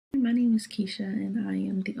my name is Kesha, and I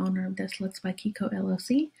am the owner of Desk by Kiko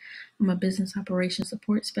LLC. I'm a business operations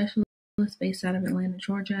support specialist based out of Atlanta,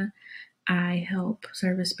 Georgia. I help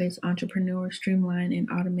service-based entrepreneurs streamline and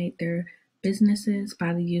automate their businesses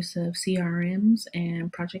by the use of CRMs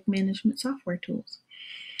and project management software tools.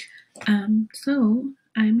 So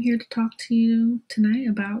I'm here to talk to you tonight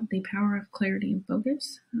about the power of clarity and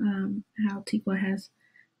focus, how Tikwa has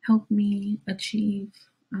helped me achieve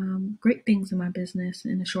great things in my business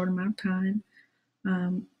in a short amount of time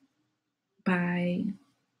by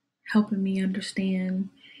helping me understand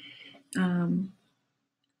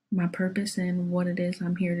my purpose and what it is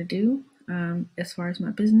I'm here to do as far as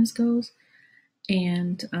my business goes,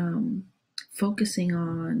 and focusing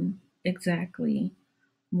on exactly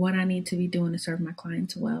what I need to be doing to serve my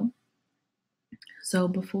clients well. So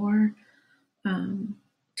before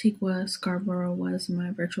Tikwa Scarborough was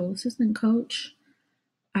my virtual assistant coach,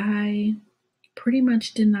 I pretty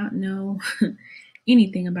much did not know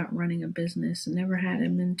anything about running a business. Never had a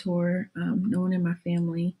mentor. No one in my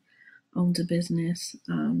family owns a business.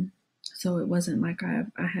 So it wasn't like I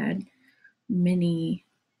had many,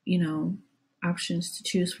 options to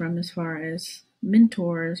choose from as far as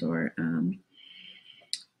mentors or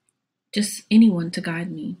just anyone to guide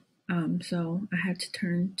me. So I had to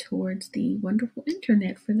turn towards the wonderful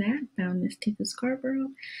internet for that. Found Miss Tikwa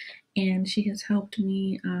Scarborough, and she has helped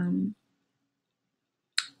me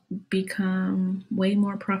become way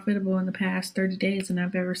more profitable in the past 30 days than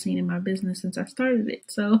I've ever seen in my business since I started it.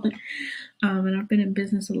 So, and I've been in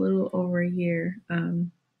business a little over a year.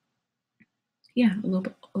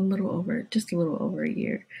 Just a little over a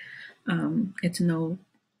year. It's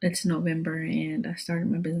November, and I started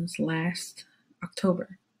my business last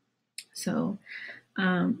October. So,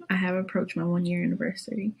 I have approached my 1 year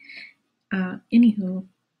anniversary. Anywho,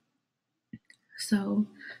 so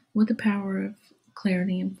with the power of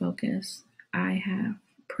clarity and focus, I have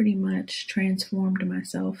pretty much transformed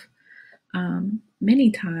myself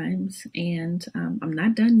many times, and I'm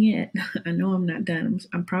not done yet. I know I'm not done.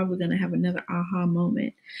 I'm probably going to have another aha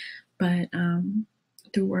moment, but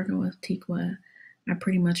through working with Tikwa, I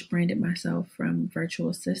pretty much branded myself from virtual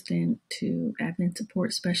assistant to admin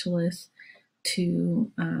support specialist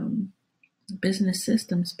to business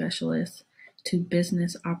system specialist to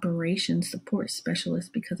business operations support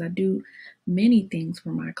specialist, because I do many things for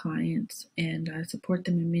my clients and I support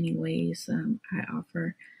them in many ways. I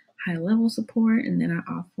offer high level support, and then I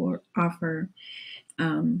offer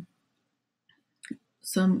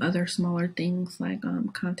some other smaller things like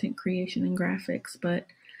content creation and graphics. But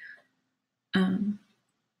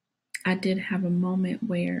I did have a moment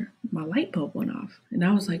where my light bulb went off, and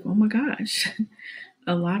I was like, oh my gosh,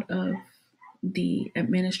 a lot of the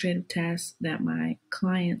administrative tasks that my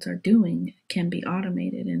clients are doing can be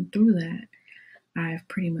automated. And through that, I've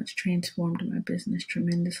pretty much transformed my business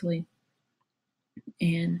tremendously.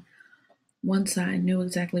 And once I knew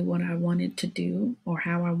exactly what I wanted to do or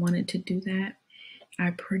how I wanted to do that,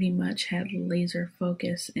 I pretty much had laser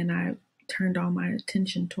focus, and I turned all my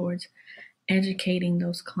attention towards educating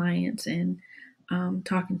those clients and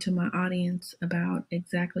talking to my audience about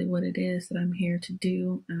exactly what it is that I'm here to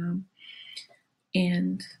do.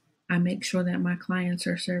 And I make sure that my clients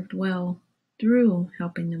are served well through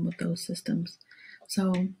helping them with those systems.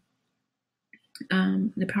 So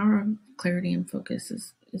the power of clarity and focus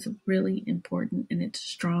is really important, and it's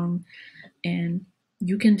strong, and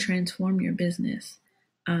you can transform your business.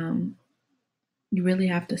 You really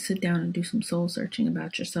have to sit down and do some soul searching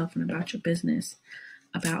about yourself and about your business,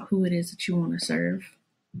 about who it is that you want to serve,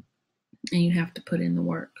 and you have to put in the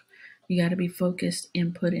work. You got to be focused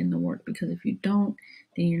and put in the work, because if you don't,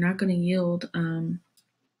 then you're not going to yield,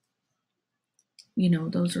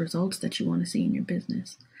 those results that you want to see in your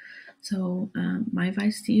business. So my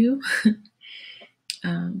advice to you,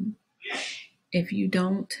 if you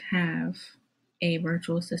don't have a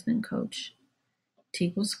virtual assistant coach,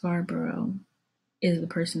 Tikwa Scarborough is the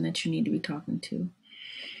person that you need to be talking to.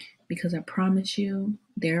 Because I promise you,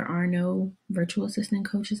 there are no virtual assistant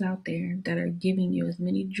coaches out there that are giving you as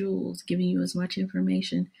many jewels, giving you as much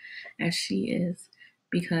information as she is.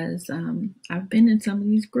 Because I've been in some of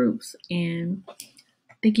these groups, and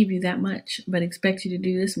they give you that much, but expect you to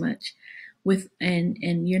do this much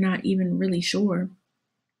and you're not even really sure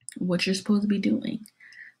what you're supposed to be doing.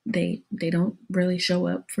 They don't really show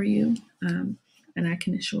up for you. And I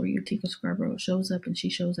can assure you, Tikwa Scarborough shows up, and she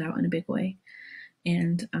shows out in a big way.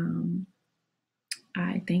 And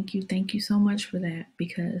I thank you so much for that,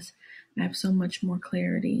 because I have so much more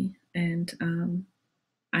clarity, and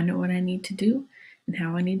I know what I need to do and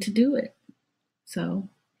how I need to do it. So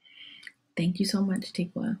thank you so much,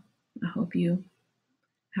 Tikwa. I hope you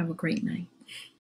Have a great night.